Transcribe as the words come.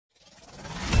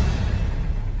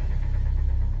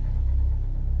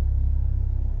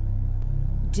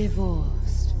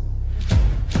Divorced,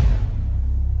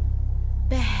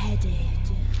 beheaded,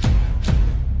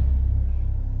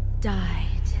 died.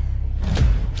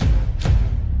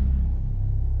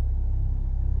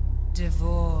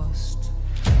 Divorced,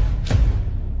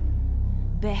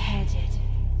 beheaded,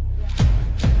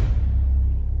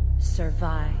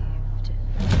 survived.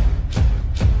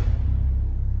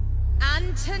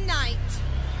 And tonight,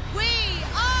 we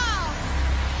are...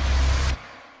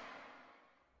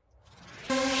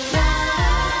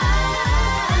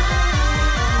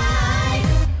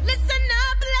 Listen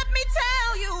up, let me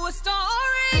tell you a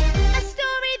story. A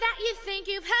story that you think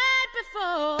you've heard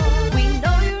before. We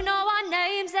know you know our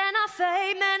names and our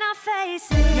fame and our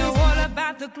faces. know all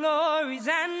about the glories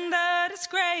and the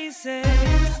disgraces.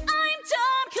 I'm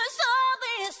done, cause all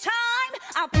this time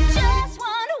I've been just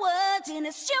one word in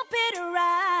a stupid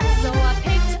rhyme. So I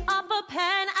picked up a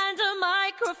pen and a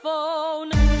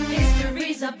microphone.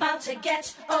 History's about to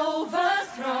get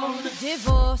overthrown.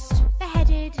 Divorced,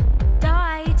 beheaded,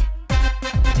 died.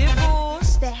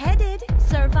 Divorced, Beheaded,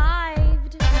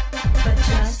 survived. But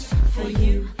just for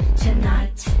you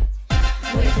tonight,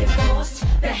 we're divorced,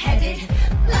 beheaded,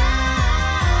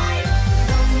 live.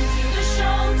 Welcome to the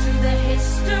show, to the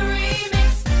history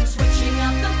mix. Switching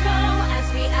up the flow as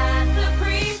we add the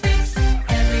prefix.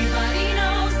 Everybody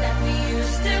knows that we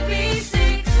used to be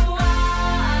 6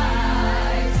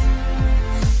 wives.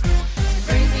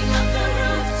 Raising up the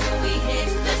roof till we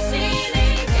hit the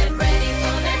ceiling. Get ready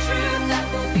for the truth that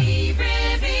will be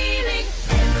revealing.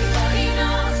 Everybody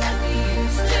knows that we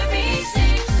used to be 6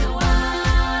 wives.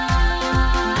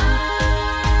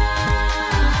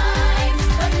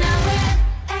 But now we're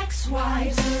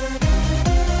ex-wives.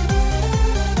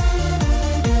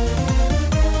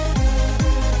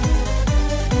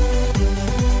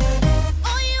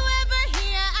 All you ever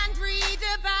hear and read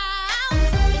about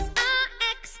is our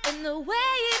ex and the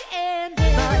way it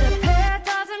ended. But a pair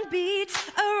doesn't beat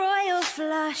a royal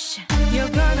flush. you're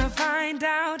gonna find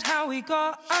out how we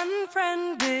got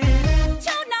unfriended.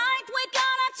 Tonight we're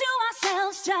gonna do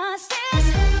ourselves justice,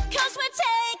 cause we're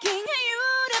taking you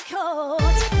to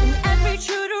court. And every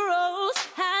true to rose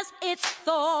has its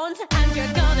thorns. And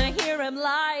you're gonna hear him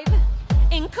live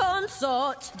in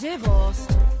consort.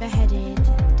 Divorced, beheaded,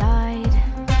 died.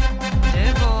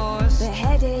 Divorced,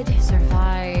 Beheaded,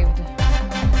 survived.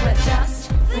 But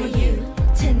just for you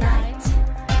tonight,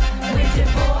 we're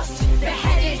divorced,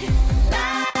 beheaded,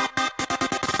 live.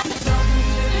 Welcome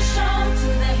to the show, to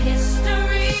the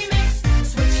history mix.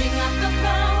 Switching up the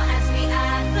flow as we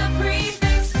add the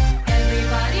prefix.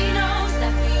 Everybody knows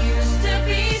that we used to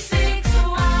be 6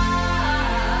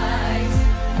 wives.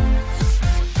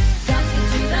 Dancing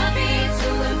to the beat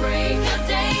till the break of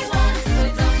day. Once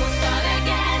we're done, we'll start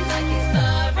again like it's the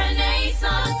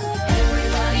Renaissance.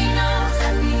 Everybody knows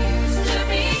that we used to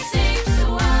be 6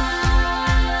 wives.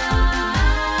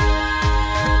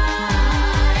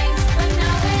 But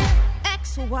now we're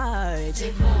Ex-wives.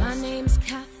 divorced. My name's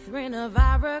Catherine of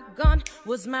Aragon.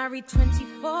 Was married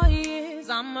 24 years.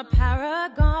 I'm a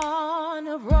paragon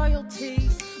of royalty.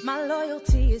 My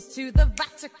loyalty is to the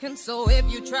Vatican. So if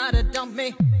you try to dump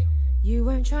me, you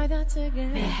won't try that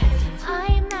again.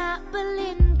 I'm that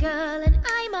Berlin girl and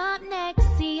I'm up next.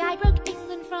 See, I broke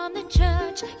England from the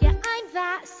church. Yeah, I'm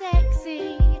that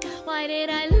sexy. Why did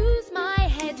I lose my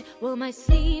head? Well, my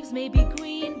sleeves may be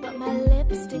green, but my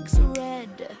lipstick's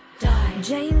red.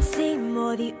 Jane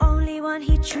Seymour, the only one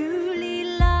he truly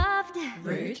loved.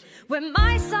 Rude. When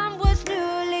my son was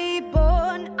newly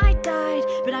born, I died.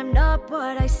 But I'm not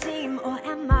what I seem, or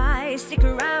am I? Stick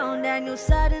around and you'll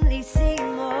suddenly see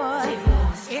more.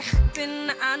 Ich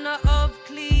bin Anna of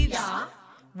Cleves. Ja.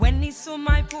 When he saw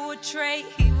my portrait,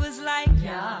 he was like,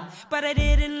 Ja. but I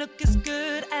didn't look as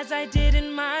good as I did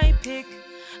in my pic.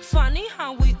 Funny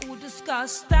how we all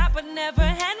discussed that, but never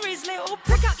Henry's little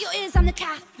Prick out your ears, I'm the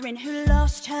Catherine who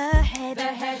lost her head.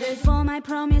 Beheaded. For my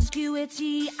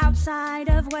promiscuity outside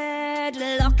of wed.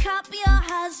 Lock up your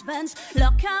husbands,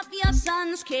 lock up your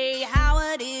sons. Kay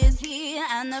Howard is here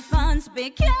and the fun's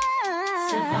begun.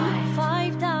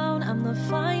 5 down, I'm the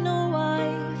final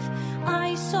wife.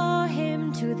 I saw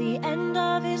him to the end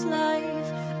of his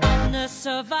life. I'm the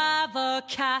survivor,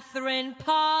 Catherine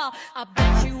Parr. I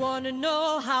bet you wanna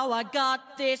know how I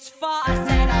got this far. I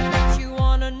said, I bet you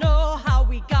wanna know